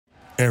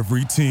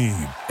Every team,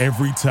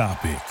 every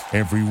topic,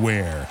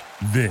 everywhere.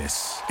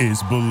 This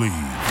is Believe.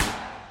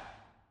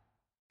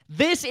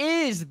 This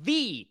is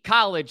the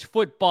College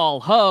Football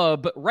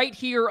Hub right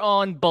here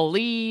on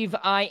Believe.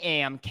 I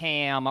am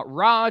Cam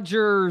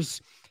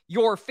Rogers.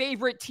 Your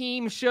favorite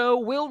team show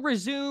will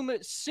resume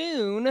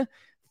soon.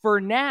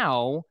 For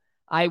now,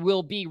 I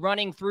will be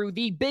running through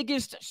the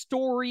biggest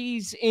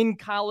stories in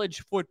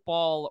college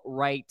football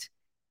right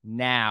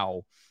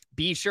now.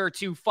 Be sure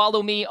to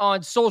follow me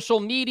on social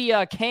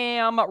media,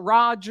 Cam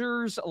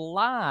Rogers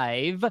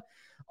Live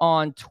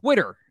on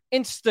Twitter,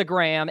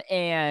 Instagram,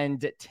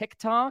 and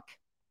TikTok.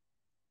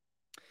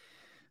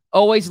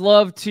 Always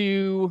love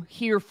to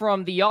hear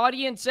from the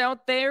audience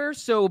out there,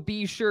 so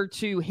be sure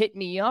to hit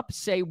me up,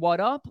 say what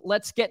up.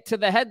 Let's get to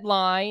the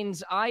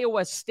headlines.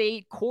 Iowa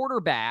State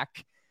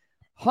quarterback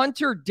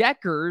Hunter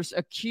Dekkers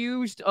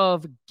accused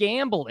of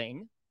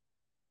gambling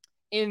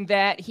in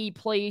that he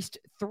placed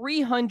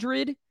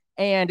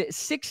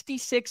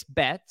 366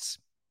 bets,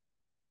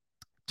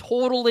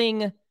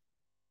 totaling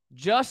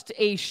just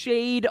a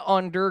shade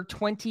under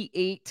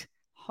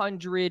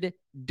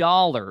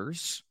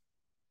 $2,800.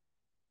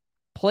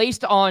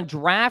 Placed on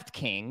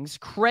DraftKings,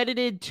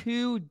 credited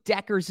to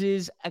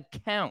Dekkers'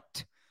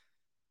 account.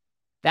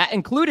 That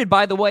included,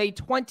 by the way,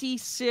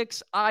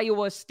 26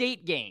 Iowa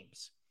State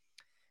games.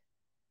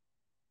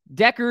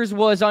 Dekkers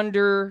was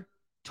under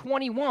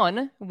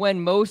 21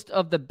 when most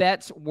of the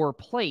bets were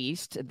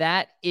placed.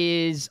 That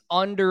is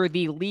under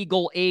the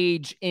legal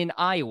age in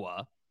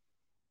Iowa.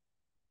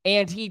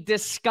 And he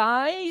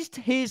disguised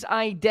his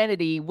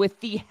identity with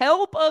the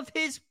help of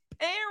his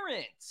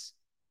parents.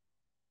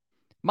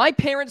 My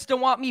parents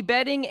don't want me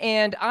betting,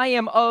 and I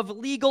am of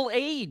legal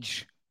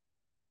age.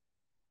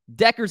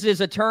 Dekkers'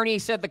 attorney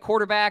said the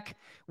quarterback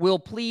will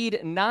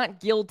plead not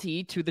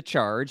guilty to the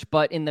charge,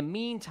 but in the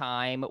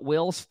meantime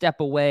will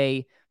step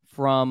away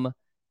from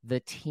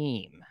the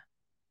team.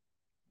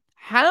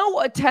 How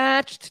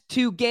attached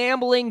to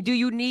gambling do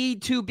you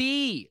need to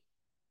be?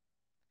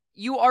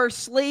 You are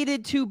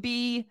slated to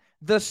be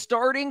the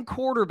starting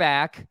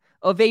quarterback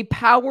of a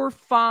Power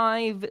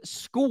 5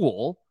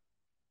 school,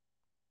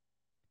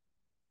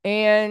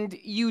 and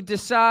you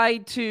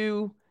decide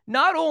to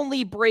not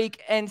only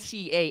break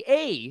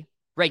NCAA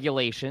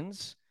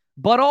regulations,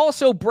 but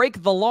also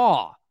break the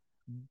law,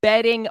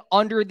 betting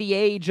under the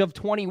age of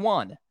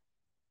 21.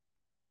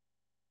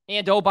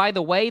 And oh, by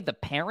the way, the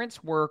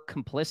parents were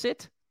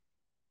complicit.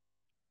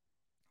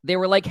 They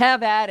were like,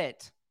 have at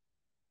it.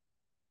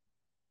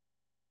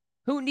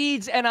 Who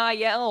needs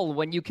NIL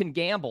when you can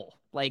gamble?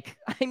 Like,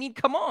 I mean,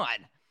 come on.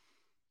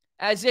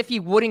 As if he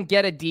wouldn't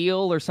get a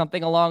deal or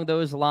something along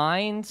those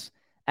lines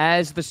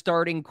as the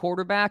starting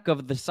quarterback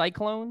of the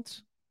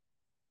Cyclones.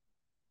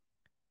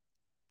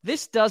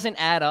 This doesn't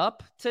add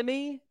up to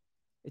me.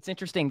 It's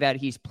interesting that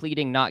he's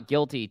pleading not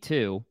guilty,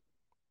 too.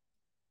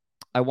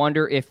 I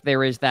wonder if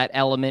there is that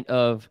element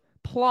of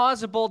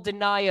plausible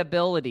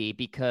deniability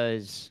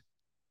because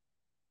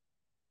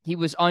he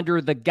was under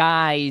the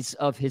guise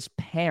of his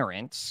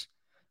parents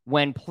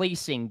when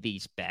placing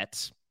these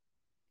bets.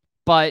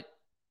 But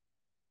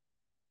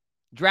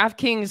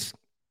DraftKings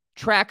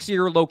tracks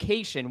your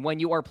location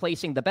when you are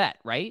placing the bet,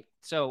 right?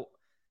 So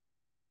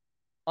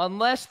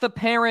unless the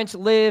parents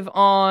live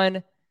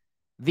on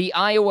the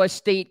Iowa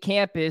State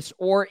campus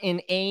or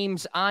in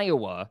Ames,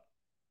 Iowa,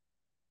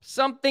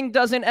 something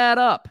doesn't add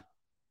up.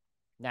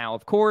 Now,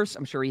 of course,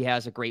 I'm sure he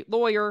has a great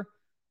lawyer.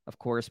 Of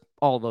course,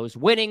 all those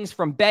winnings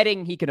from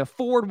betting, he can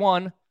afford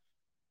one.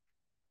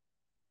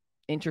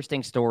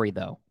 Interesting story,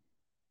 though.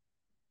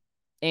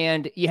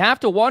 And you have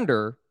to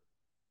wonder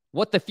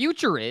what the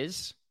future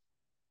is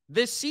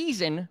this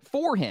season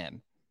for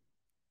him,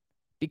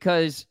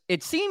 because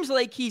it seems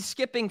like he's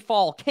skipping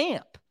fall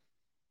camp.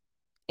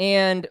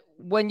 And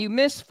when you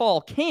miss fall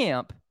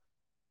camp,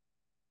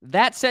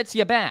 that sets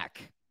you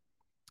back.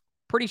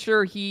 Pretty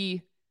sure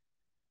he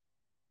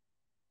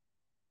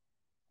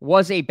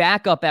was a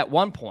backup at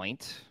one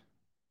point.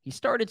 He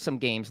started some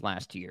games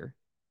last year,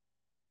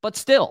 but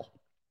still,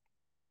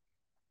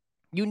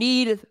 you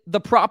need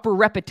the proper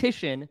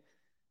repetition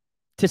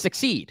to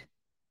succeed.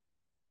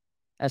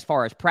 As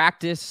far as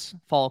practice,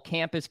 fall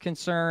camp is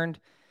concerned.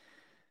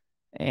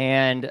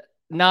 And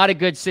not a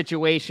good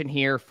situation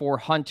here for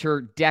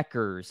Hunter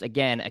Dekkers.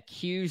 Again,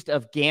 accused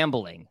of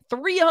gambling.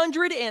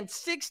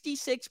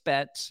 366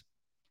 bets,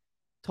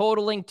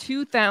 totaling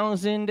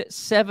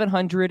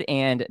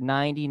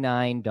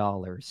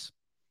 $2,799.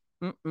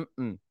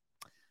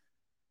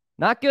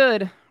 Not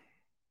good.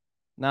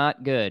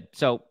 Not good.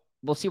 So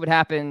we'll see what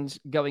happens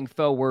going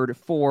forward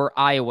for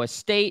Iowa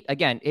State.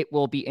 Again, it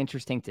will be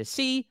interesting to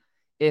see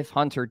if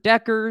Hunter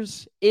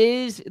Dekkers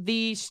is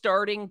the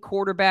starting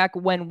quarterback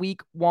when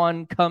week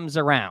 1 comes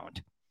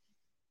around.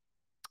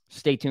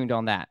 Stay tuned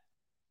on that.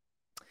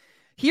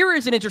 Here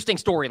is an interesting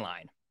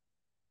storyline.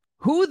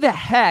 Who the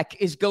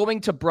heck is going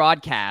to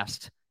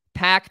broadcast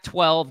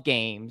Pac-12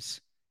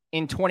 games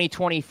in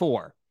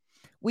 2024?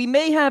 We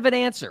may have an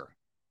answer.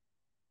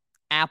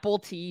 Apple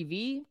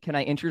TV? Can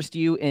I interest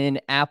you in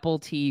Apple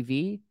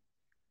TV?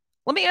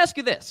 Let me ask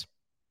you this.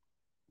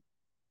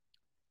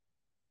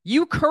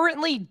 You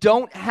currently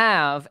don't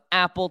have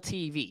Apple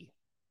TV,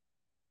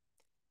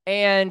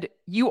 and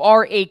you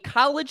are a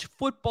college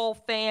football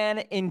fan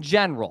in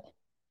general.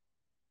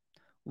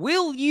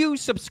 Will you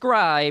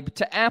subscribe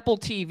to Apple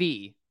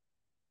TV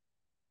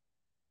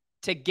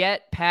to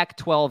get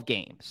Pac-12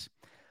 games?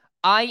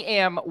 I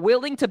am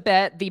willing to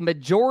bet the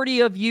majority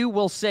of you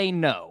will say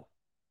no.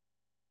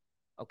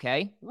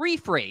 Okay,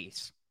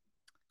 rephrase.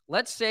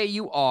 Let's say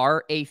you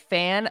are a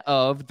fan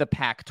of the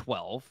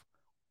Pac-12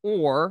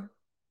 or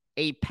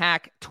a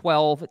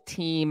Pac-12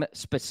 team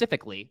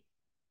specifically.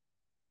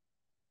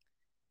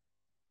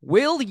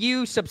 Will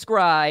you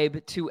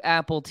subscribe to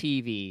Apple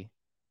TV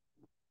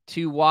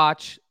to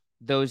watch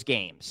those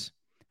games?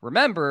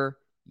 Remember,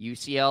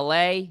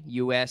 UCLA,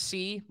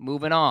 USC,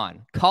 moving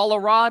on.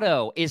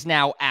 Colorado is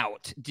now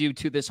out due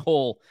to this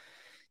whole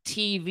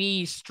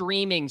TV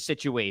streaming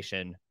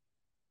situation.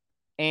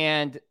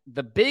 And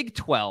the Big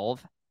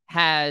 12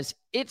 has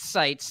its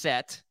sights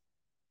set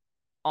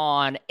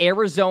on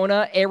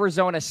Arizona,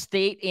 Arizona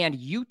State, and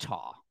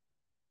Utah.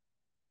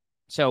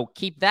 So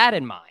keep that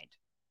in mind.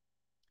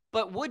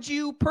 But would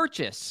you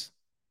purchase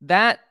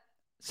that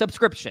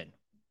subscription?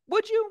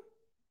 Would you?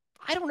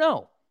 I don't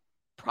know.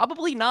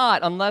 Probably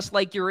not, unless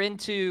like you're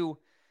into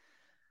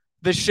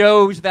the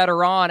shows that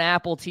are on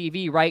Apple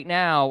TV right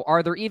now.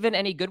 Are there even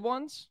any good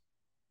ones?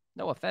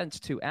 No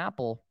offense to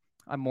Apple.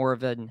 I'm more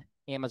of an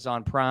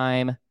Amazon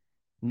Prime,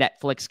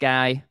 Netflix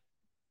guy.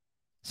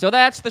 So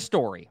that's the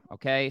story,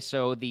 okay?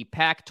 So the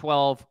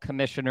Pac-12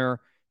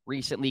 commissioner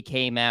recently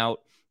came out.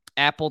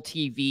 Apple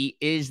TV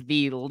is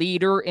the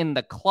leader in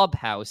the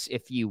clubhouse,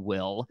 if you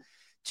will,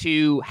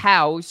 to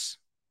house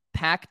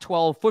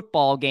Pac-12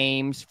 football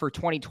games for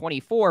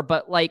 2024.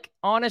 But like,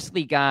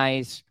 honestly,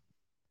 guys,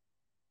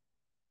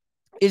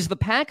 is the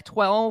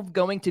Pac-12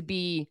 going to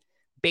be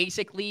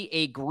basically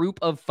a group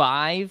of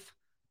 5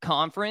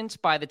 conference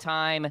by the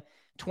time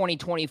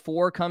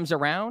 2024 comes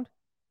around?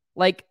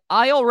 Like,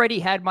 I already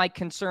had my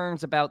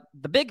concerns about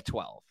the Big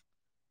 12.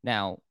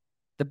 Now,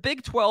 the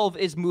Big 12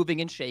 is moving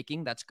and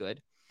shaking. That's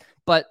good.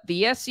 But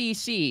the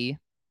SEC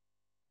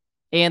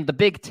and the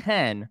Big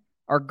 10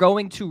 are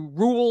going to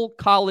rule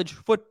college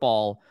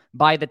football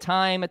by the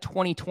time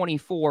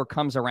 2024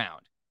 comes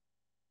around.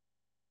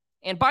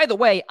 And by the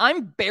way,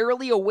 I'm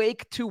barely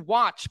awake to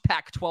watch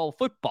Pac-12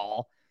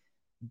 football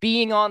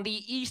being on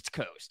the East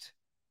Coast.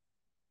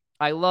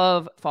 I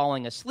love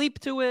falling asleep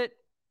to it.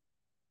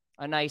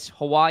 A nice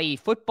Hawaii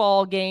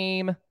football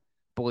game,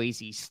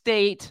 Boise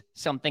State,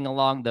 something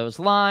along those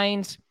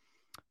lines.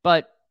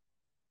 But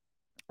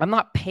I'm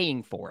not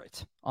paying for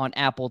it on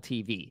Apple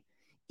TV.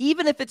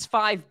 Even if it's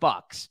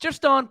 $5,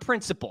 just on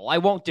principle, I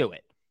won't do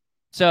it.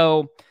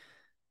 So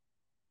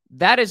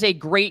that is a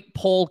great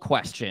poll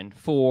question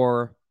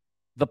for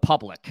the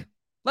public.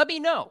 Let me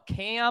know.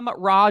 Cam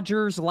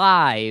Rogers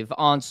Live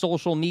on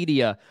social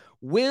media.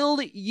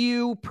 Will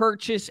you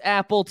purchase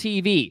Apple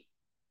TV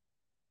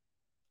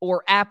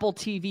or Apple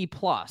TV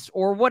Plus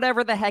or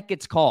whatever the heck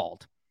it's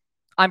called?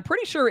 I'm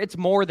pretty sure it's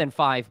more than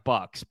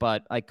 $5,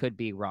 but I could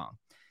be wrong.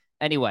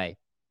 Anyway,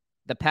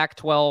 the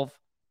Pac-12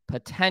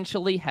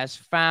 potentially has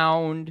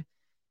found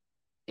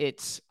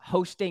its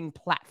hosting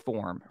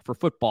platform for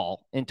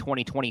football in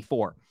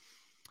 2024.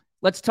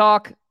 Let's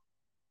talk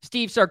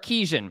Steve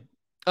Sarkisian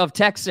of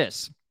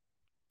Texas,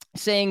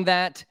 saying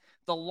that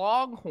the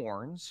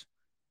Longhorns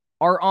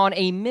are on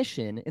a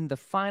mission in the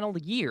final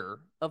year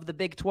of the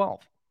Big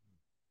 12.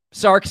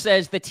 Sark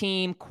says the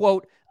team,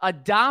 quote,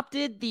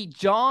 adopted the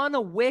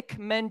John Wick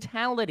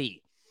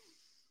mentality.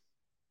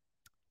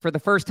 For the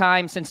first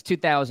time since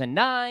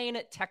 2009,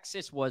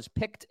 Texas was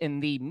picked in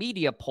the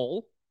media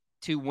poll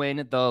to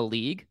win the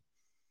league.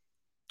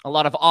 A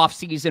lot of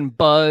offseason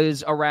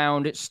buzz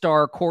around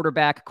star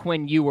quarterback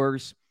Quinn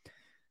Ewers.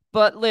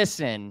 But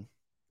listen,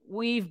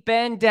 we've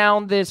been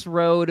down this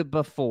road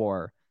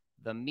before.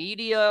 The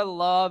media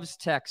loves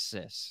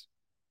Texas.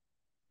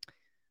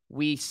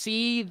 We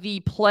see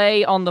the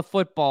play on the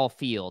football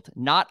field,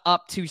 not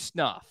up to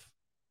snuff.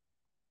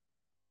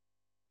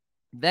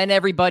 Then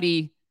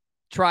everybody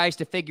tries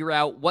to figure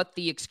out what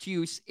the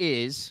excuse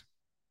is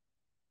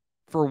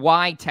for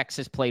why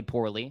Texas played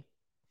poorly.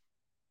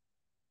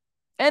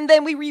 And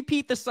then we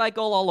repeat the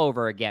cycle all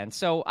over again.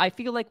 So I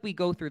feel like we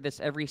go through this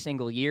every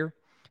single year.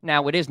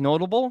 Now, it is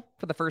notable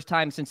for the first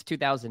time since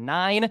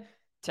 2009,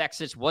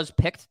 Texas was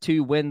picked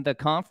to win the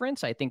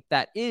conference. I think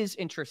that is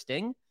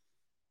interesting.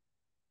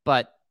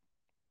 But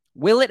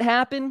will it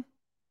happen?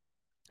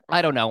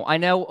 I don't know. I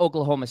know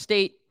Oklahoma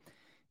State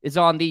is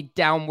on the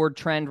downward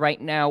trend right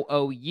now.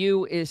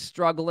 OU is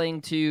struggling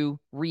to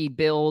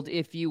rebuild,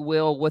 if you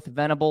will, with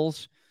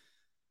Venables.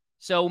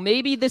 So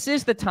maybe this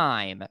is the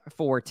time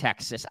for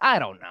Texas. I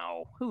don't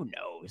know. Who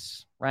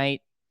knows,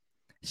 right?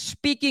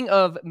 Speaking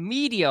of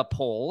media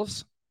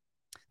polls,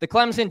 the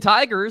Clemson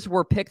Tigers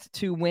were picked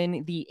to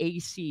win the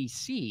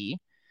ACC.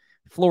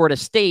 Florida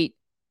State,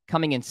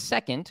 coming in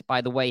second,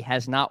 by the way,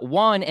 has not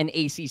won an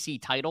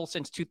ACC title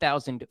since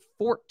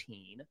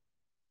 2014.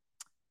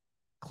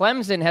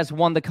 Clemson has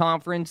won the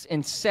conference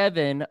in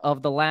 7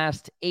 of the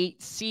last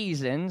 8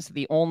 seasons,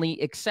 the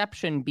only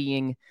exception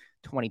being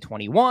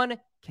 2021.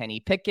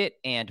 Kenny Pickett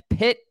and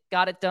Pitt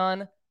got it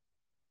done.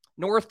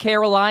 North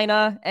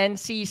Carolina,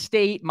 NC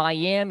State,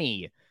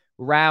 Miami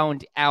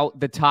round out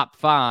the top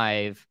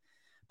 5.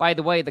 By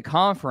the way, the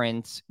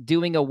conference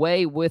doing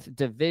away with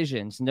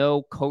divisions.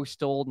 No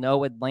Coastal,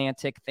 no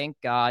Atlantic. Thank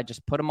God.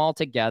 Just put them all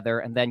together.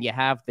 And then you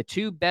have the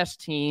 2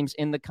 best teams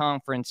in the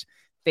conference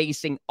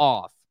facing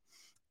off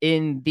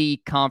in the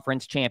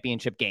conference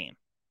championship game.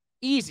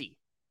 Easy.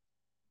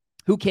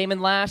 Who came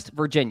in last?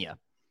 Virginia.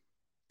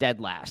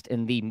 Dead last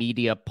in the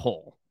media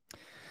poll.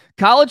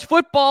 College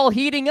football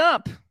heating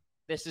up.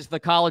 This is the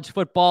College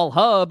Football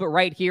Hub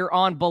right here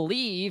on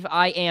Believe.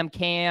 I am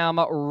Cam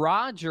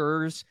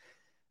Rogers.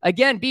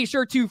 Again, be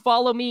sure to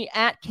follow me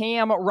at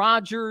Cam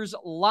Rogers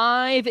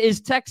Live. Is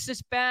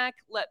Texas back?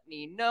 Let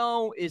me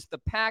know. Is the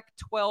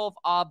Pac-12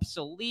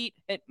 obsolete?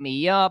 Hit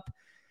me up.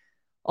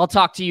 I'll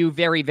talk to you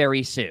very,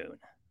 very soon.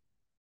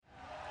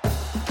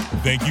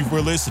 Thank you for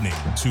listening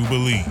to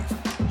Believe.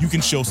 You can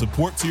show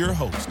support to your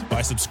host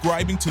by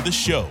subscribing to the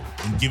show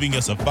and giving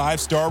us a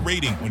 5-star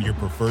rating on your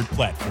preferred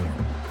platform.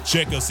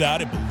 Check us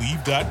out at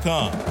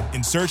Believe.com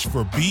and search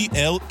for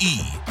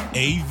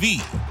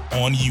BLEAV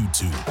on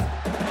YouTube.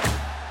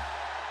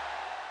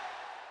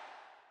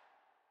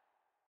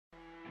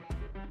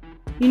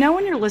 You know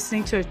when you're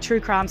listening to a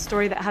true crime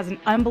story that has an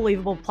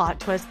unbelievable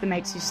plot twist that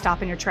makes you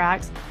stop in your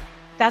tracks?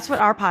 That's what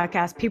our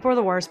podcast, People Are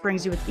the Worst,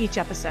 brings you with each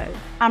episode.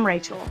 I'm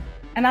Rachel.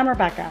 And I'm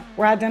Rebecca.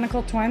 We're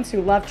identical twins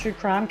who love true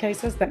crime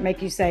cases that make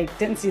you say,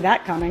 didn't see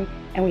that coming,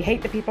 and we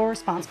hate the people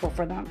responsible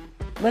for them.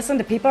 Listen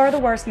to People Are the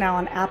Worst now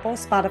on Apple,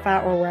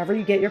 Spotify, or wherever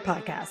you get your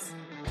podcasts.